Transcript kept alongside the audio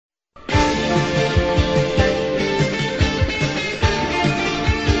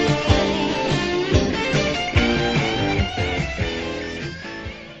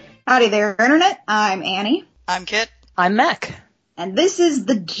Howdy there, Internet. I'm Annie. I'm Kit. I'm Mac. And this is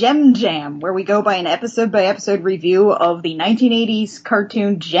the Gem Jam, where we go by an episode-by-episode review of the 1980s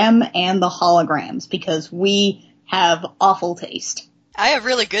cartoon Jem and the Holograms, because we have awful taste. I have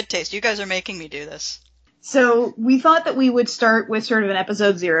really good taste. You guys are making me do this. So we thought that we would start with sort of an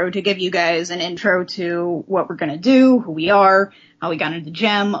episode 0 to give you guys an intro to what we're going to do, who we are, how we got into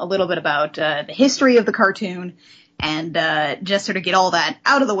Jem, a little bit about the history of the cartoon, and just sort of get all that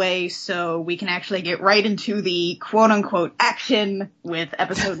out of the way so we can actually get right into the quote-unquote action with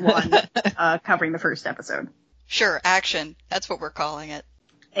episode 1, covering the first episode. Sure, action. That's what we're calling it.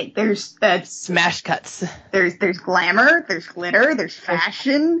 Hey, there's smash cuts. There's glamour, there's glitter, there's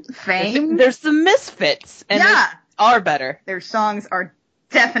fashion, fame. There's some misfits, and yeah, they are better. Their songs are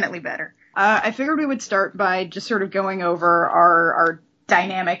definitely better. I figured we would start by just sort of going over our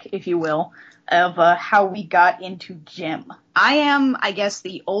dynamic, if you will, of how we got into Jem. I am, I guess,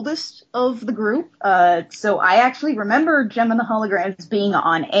 the oldest of the group, so I actually remember Jem and the Holograms being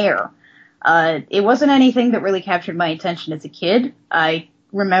on air. It wasn't anything that really captured my attention as a kid. I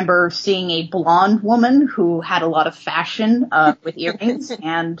remember seeing a blonde woman who had a lot of fashion with earrings,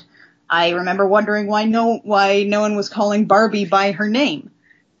 and I remember wondering why no one was calling Barbie by her name,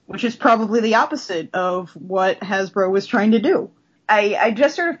 which is probably the opposite of what Hasbro was trying to do. I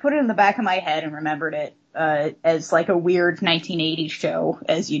just sort of put it in the back of my head and remembered it as like a weird 1980s show,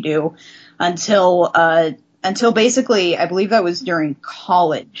 as you do, until basically, I believe that was during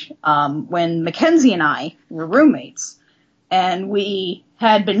college, when Mackenzie and I were roommates, and we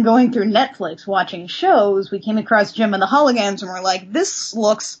had been going through Netflix watching shows. We came across Jem and the Holograms and we're like, this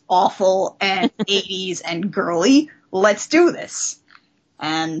looks awful and 80s and girly. Let's do this.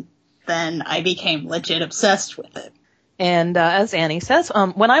 And then I became legit obsessed with it. And as Annie says,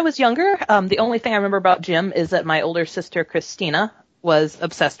 when I was younger, the only thing I remember about Jem is that my older sister, Christina, was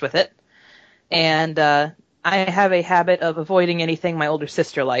obsessed with it. And I have a habit of avoiding anything my older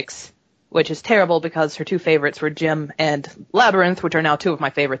sister likes, which is terrible because her two favorites were Jem and Labyrinth, which are now two of my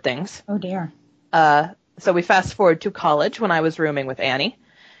favorite things. Oh, dear. So we fast forward to college when I was rooming with Annie.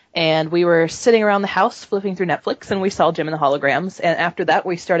 And we were sitting around the house flipping through Netflix, and we saw Jem and the Holograms. And after that,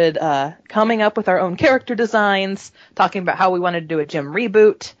 we started coming up with our own character designs, talking about how we wanted to do a Jem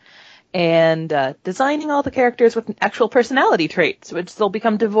reboot, and designing all the characters with actual personality traits, which they'll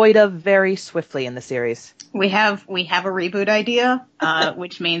become devoid of very swiftly in the series. We have a reboot idea,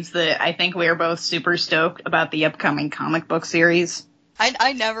 which means that I think we are both super stoked about the upcoming comic book series.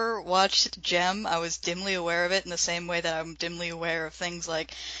 I never watched Jem. I was dimly aware of it in the same way that I'm dimly aware of things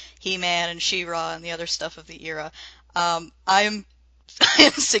like He-Man and She-Ra and the other stuff of the era. I am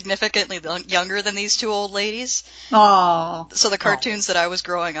significantly younger than these two old ladies. Aww. So the cartoons that I was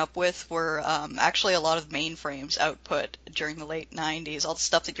growing up with were actually a lot of Mainframe's output during the late 90s, all the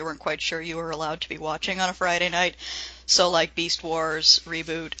stuff that you weren't quite sure you were allowed to be watching on a Friday night. So like Beast Wars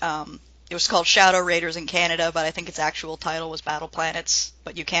reboot, it was called Shadow Raiders in Canada, but I think its actual title was Battle Planets.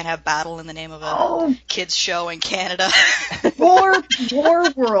 But you can't have battle in the name of a kids show in Canada. War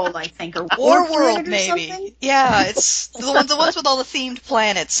World, I think, or War World, maybe. Something? Yeah, it's the ones with all the themed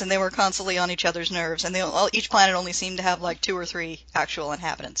planets, and they were constantly on each other's nerves. And each planet only seemed to have like 2 or 3 actual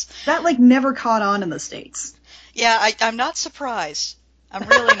inhabitants. That like never caught on in the States. Yeah, I'm not surprised. I'm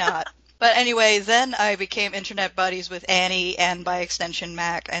really not. But anyway, then I became internet buddies with Annie and, by extension,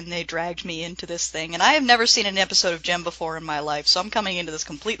 Mac, and they dragged me into this thing. And I have never seen an episode of Jem before in my life, so I'm coming into this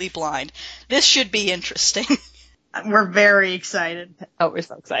completely blind. This should be interesting. We're very excited. Oh, we're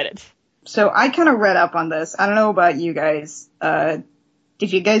so excited. So I kind of read up on this. I don't know about you guys. Did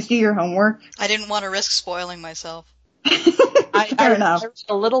you guys do your homework? I didn't want to risk spoiling myself. Fair enough. I read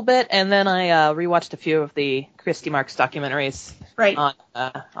a little bit, and then I rewatched a few of the Christy Marks documentaries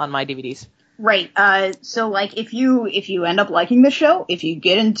on my DVDs. Right. So like if you end up liking the show, if you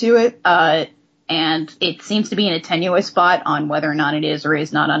get into it, and it seems to be in a tenuous spot on whether or not it is or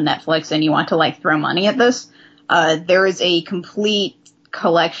is not on Netflix, and you want to like throw money at this, there is a complete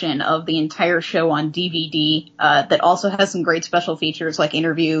collection of the entire show on DVD that also has some great special features like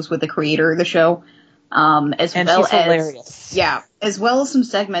interviews with the creator of the show. As well as some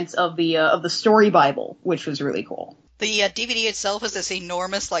segments of the story Bible, which was really cool. The DVD itself is this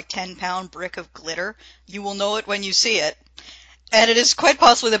enormous, like 10-pound brick of glitter. You will know it when you see it. And it is quite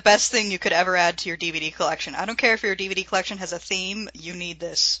possibly the best thing you could ever add to your DVD collection. I don't care if your DVD collection has a theme, you need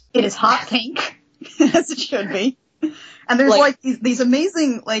this. It is hot pink, as it should be. And there's like these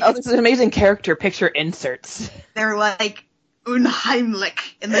amazing, like... Oh, this is amazing character picture inserts. They're like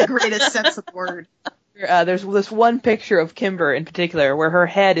unheimlich in the greatest sense of the word. There's this one picture of Kimber in particular where her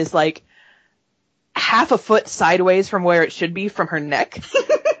head is like half a foot sideways from where it should be from her neck.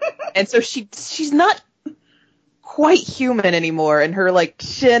 And so she's not quite human anymore, and her, like,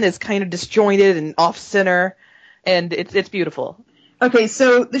 chin is kind of disjointed and off-center, and it's beautiful. Okay,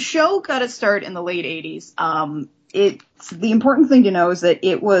 so the show got its start in the late 80s. The important thing to know is that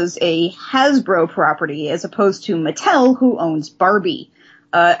it was a Hasbro property as opposed to Mattel, who owns Barbie.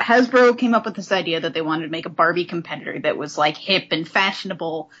 Hasbro came up with this idea that they wanted to make a Barbie competitor that was, like, hip and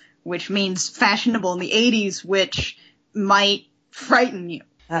fashionable, which means fashionable in the 80s, which might frighten you.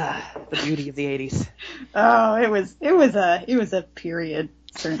 Ah, the beauty of the 80s. Oh, it was a period,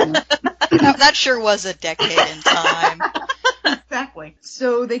 certainly. That sure was a decade in time. Exactly.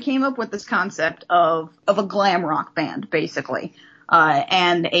 So they came up with this concept of a glam rock band, basically,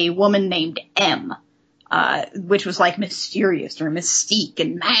 and a woman named M, which was like mysterious or mystique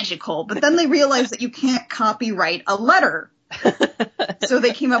and magical. But then they realized that you can't copyright a letter, so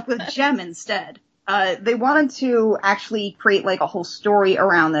they came up with Gem instead. They wanted to actually create like a whole story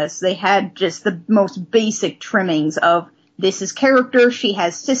around this. They had just the most basic trimmings of this is character, she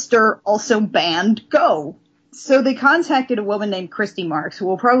has sister, also band, go. So they contacted a woman named Christy Marks, who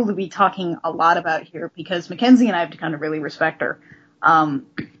we'll probably be talking a lot about here because Mackenzie and I have to kind of really respect her.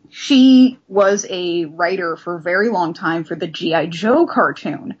 She was a writer for a very long time for the G.I. Joe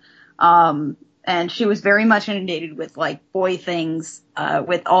cartoon. And she was very much inundated with like boy things,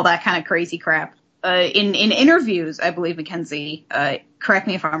 with all that kind of crazy crap. In interviews, I believe Mackenzie, correct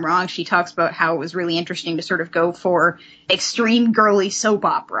me if I'm wrong, she talks about how it was really interesting to sort of go for extreme girly soap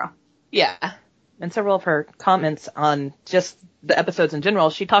opera. Yeah. And several of her comments on just the episodes in general,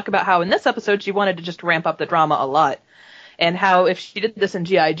 she talked about how in this episode she wanted to just ramp up the drama a lot. And how if she did this in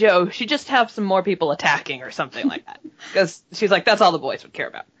G.I. Joe, she'd just have some more people attacking or something like that. Because she's like, that's all the boys would care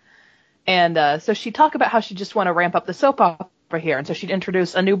about. And so she'd talk about how she just want to ramp up the soap opera here. And so she'd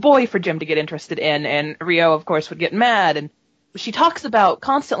introduce a new boy for Jim to get interested in. And Rio, of course, would get mad. And she talks about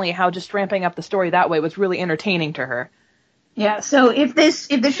constantly how just ramping up the story that way was really entertaining to her. Yeah, so if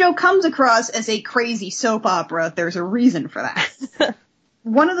the show comes across as a crazy soap opera, there's a reason for that.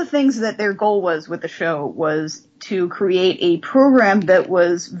 One of the things that their goal was with the show was to create a program that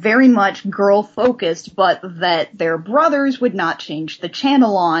was very much girl-focused, but that their brothers would not change the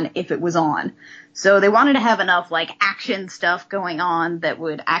channel on if it was on. So they wanted to have enough, like, action stuff going on that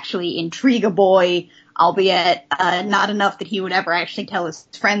would actually intrigue a boy, albeit not enough that he would ever actually tell his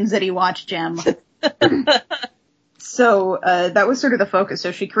friends that he watched Gem. So that was sort of the focus.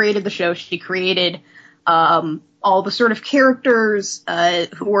 So she created the show. She created all the sort of characters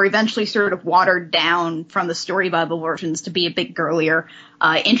who were eventually sort of watered down from the Story Bible versions to be a bit girlier.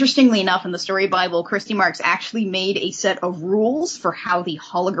 Interestingly enough, in the Story Bible, Christy Marks actually made a set of rules for how the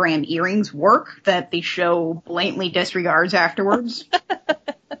hologram earrings work that the show blatantly disregards afterwards.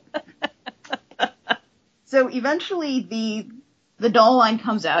 So eventually the doll line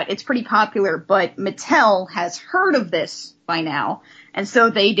comes out. It's pretty popular, but Mattel has heard of this by now, and so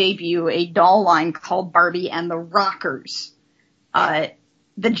they debut a doll line called Barbie and the Rockers.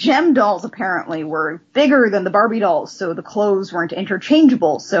 The Gem dolls apparently were bigger than the Barbie dolls, so the clothes weren't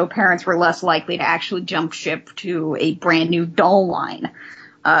interchangeable, so parents were less likely to actually jump ship to a brand new doll line,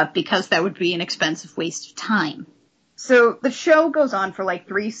 because that would be an expensive waste of time. So the show goes on for like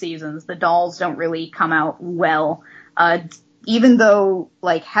 3 seasons. The dolls don't really come out well. Even though,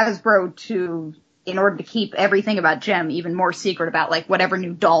 like, Hasbro, in order to keep everything about Gem even more secret about, like, whatever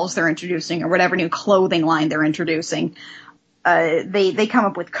new dolls they're introducing or whatever new clothing line they're introducing, they come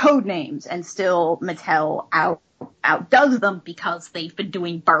up with code names, and still Mattel outdoes them because they've been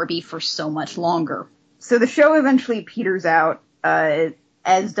doing Barbie for so much longer. So the show eventually peters out,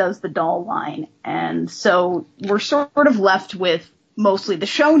 as does the doll line, and so we're sort of left with mostly the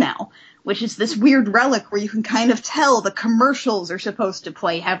show now, which is this weird relic where you can kind of tell the commercials are supposed to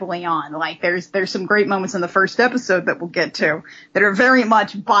play heavily on. Like, there's some great moments in the first episode that we'll get to that are very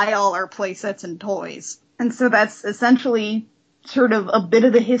much buy all our playsets and toys. And so that's essentially sort of a bit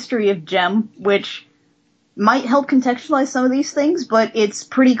of the history of Gem, which might help contextualize some of these things, but it's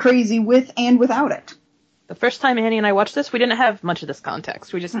pretty crazy with and without it. The first time Annie and I watched this, we didn't have much of this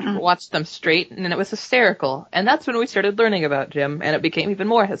context. We just watched them straight, and it was hysterical. And that's when we started learning about Gem, and it became even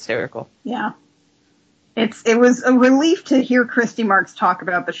more hysterical. Yeah. It was a relief to hear Christy Marks talk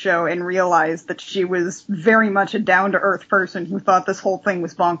about the show and realize that she was very much a down-to-earth person who thought this whole thing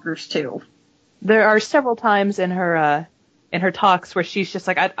was bonkers, too. There are several times in her talks where she's just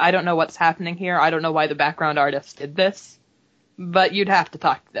like, I don't know what's happening here. I don't know why the background artist did this. But you'd have to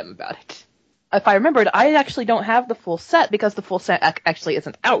talk to them about it. If I remembered, I actually don't have the full set because the full set actually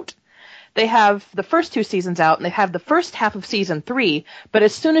isn't out. They have the first 2 seasons out, and they have the first half of season 3, but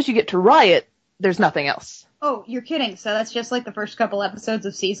as soon as you get to Riot, there's nothing else. Oh, you're kidding. So that's just like the first couple episodes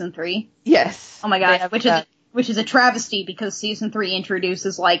of season 3? Yes. Oh my gosh, which is a travesty because season 3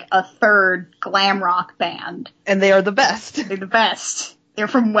 introduces like a third glam rock band. And they are the best. They're the best. They're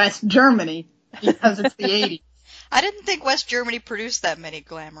from West Germany because it's the 80s. I didn't think West Germany produced that many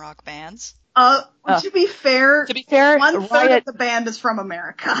glam rock bands. To be fair, 1/3 of the band is from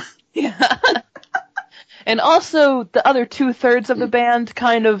America. Yeah. And also, the other 2/3 of the band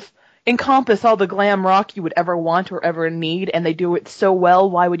kind of encompass all the glam rock you would ever want or ever need, and they do it so well.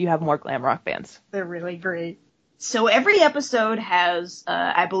 Why would you have more glam rock bands? They're really great. So every episode has,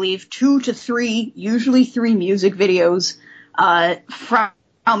 I believe, 2 to 3, usually 3 music videos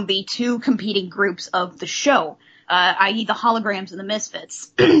from the 2 competing groups of the show, i.e. the Holograms and the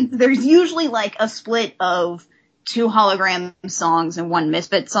Misfits. There's usually like a split of 2 Hologram songs and 1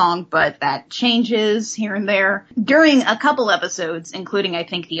 Misfit song, but that changes here and there. During a couple episodes, including I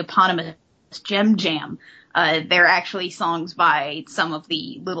think the eponymous Gem Jam, they're actually songs by some of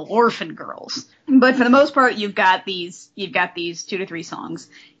the Little Orphan girls. But for the most part, you've got these 2 to 3 songs.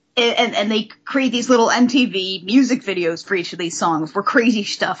 And they create these little MTV music videos for each of these songs where crazy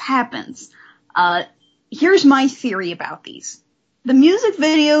stuff happens. Here's my theory about these. The music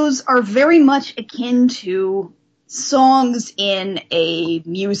videos are very much akin to songs in a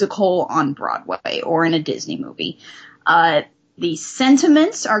musical on Broadway or in a Disney movie. The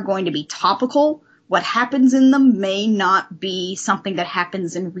sentiments are going to be topical. What happens in them may not be something that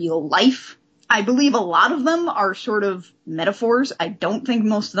happens in real life. I believe a lot of them are sort of metaphors. I don't think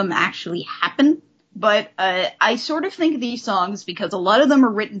most of them actually happen. But I sort of think of these songs because a lot of them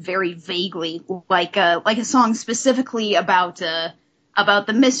are written very vaguely, like a song specifically about the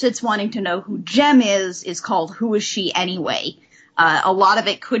Misfits wanting to know who Gem is called Who Is She Anyway? A lot of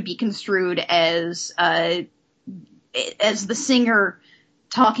it could be construed as the singer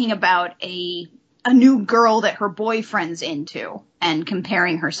talking about a new girl that her boyfriend's into and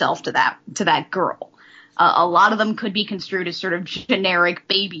comparing herself to that girl. A lot of them could be construed as sort of generic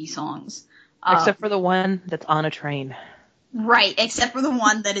baby songs. Except for the one that's on a train. Right, except for the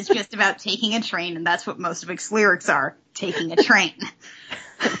one that is just about taking a train, and that's what most of its lyrics are, taking a train.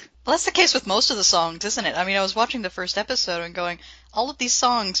 Well, that's the case with most of the songs, isn't it? I mean, I was watching the first episode and going, all of these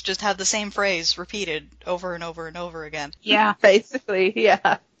songs just have the same phrase repeated over and over and over again. Yeah. Basically,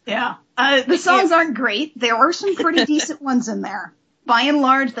 yeah. Yeah. The songs aren't great. There are some pretty decent ones in there. By and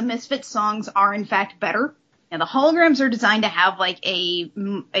large, the Misfits songs are in fact better. And the Holograms are designed to have like a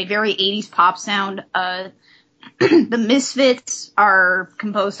very 80s pop sound. The Misfits are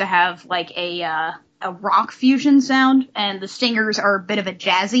composed to have like a rock fusion sound, and the Stingers are a bit of a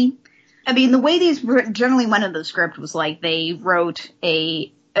jazzy. I mean, the way these generally went into the script was like they wrote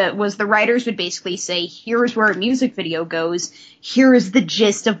the writers would basically say, here's where a music video goes, here is the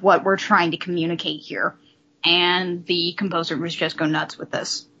gist of what we're trying to communicate here. And the composer was just go nuts with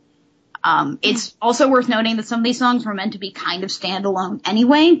this. It's also worth noting that some of these songs were meant to be kind of standalone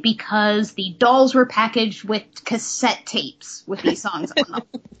anyway, because the dolls were packaged with cassette tapes with these songs on them.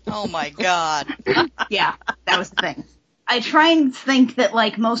 Oh my god. Yeah, that was the thing. I try and think that,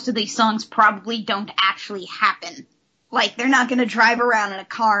 like, most of these songs probably don't actually happen. Like, they're not gonna drive around in a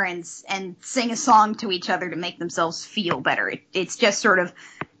car and sing a song to each other to make themselves feel better. It's just sort of,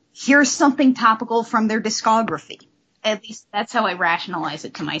 here's something topical from their discography. At least that's how I rationalize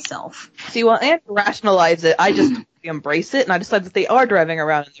it to myself. See, well, and to rationalize it, I just embrace it, and I decide that they are driving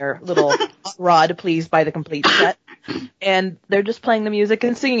around in their little rod, pleased by the complete set, and they're just playing the music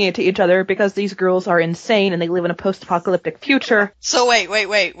and singing it to each other because these girls are insane and they live in a post-apocalyptic future. So wait,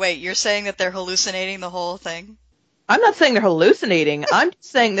 you're saying that they're hallucinating the whole thing? I'm not saying they're hallucinating. I'm just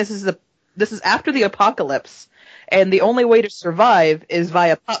saying this is after the apocalypse, and the only way to survive is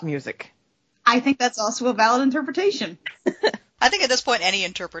via pop music. I think that's also a valid interpretation. I think at this point any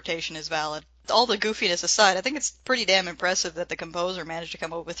interpretation is valid. All the goofiness aside, I think it's pretty damn impressive that the composer managed to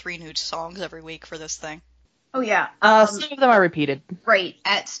come up with 3 new songs every week for this thing. Oh yeah. Some of them are repeated. Right.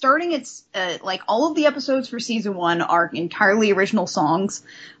 Like all of the episodes for season 1 are entirely original songs.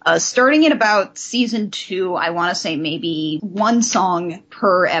 Starting at about season 2, I want to say maybe 1 song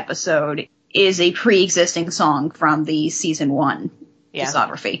per episode is a pre-existing song from the season 1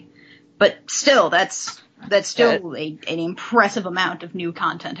 discography. But still, that's still an impressive amount of new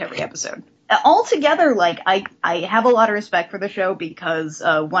content every episode. Altogether, like, I have a lot of respect for the show because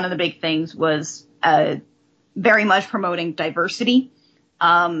one of the big things was very much promoting diversity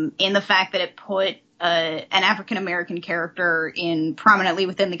in the fact that it put an African-American character in prominently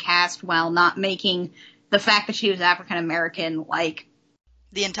within the cast while not making the fact that she was African-American like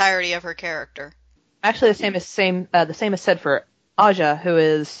the entirety of her character. Actually, the same is said for Aja, who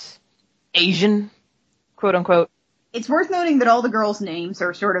is Asian, quote unquote. It's worth noting that all the girls' names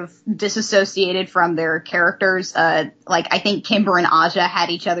are sort of disassociated from their characters. Like, I think Kimber and Aja had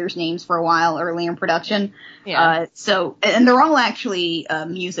each other's names for a while early in production. Yeah. And they're all actually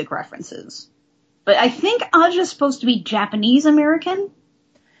music references. But I think Aja's supposed to be Japanese American.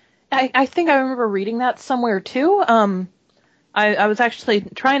 I think I remember reading that somewhere too. I was actually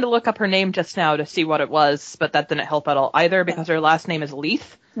trying to look up her name just now to see what it was, but that didn't help at all either because her last name is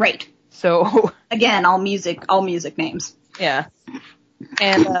Leith. Right. So again, all music names. Yeah.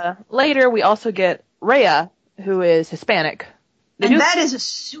 And later we also get Rhea, who is Hispanic. That is a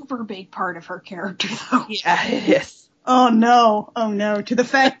super big part of her character, though. Yeah, it is. Oh no. To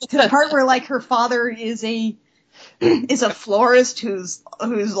the part where like her father is a florist who's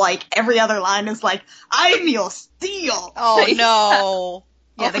like every other line is like, I'm your steel. Oh no.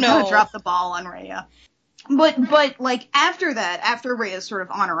 Yeah, they kind of dropped the ball on Rhea. But like after that, after Rhea's sort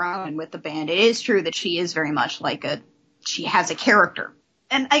of on her own with the band, it is true that she is very much like she has a character.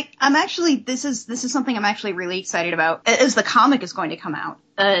 And I'm actually, this is something I'm actually really excited about as the comic is going to come out.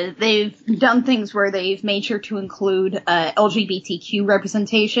 They've done things where they've made sure to include LGBTQ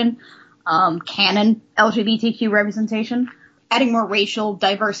representation, canon LGBTQ representation, adding more racial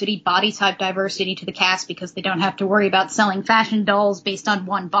diversity, body type diversity to the cast because they don't have to worry about selling fashion dolls based on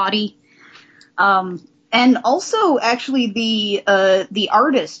one body. And also, actually, the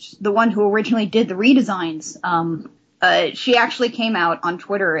artist, the one who originally did the redesigns, she actually came out on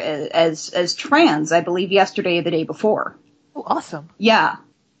Twitter as trans, I believe, yesterday or the day before. Oh, awesome. Yeah.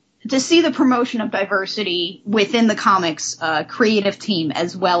 To see the promotion of diversity within the comics creative team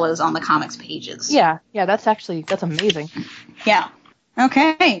as well as on the comics pages. Yeah, that's amazing. Yeah.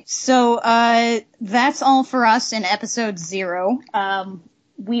 Okay, so that's all for us in episode 0.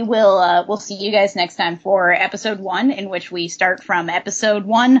 We'll see you guys next time for episode 1, in which we start from episode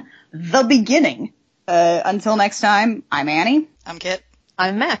 1, the beginning. Until next time, I'm Annie. I'm Kit.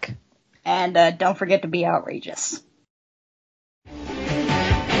 I'm Mac. And don't forget to be outrageous.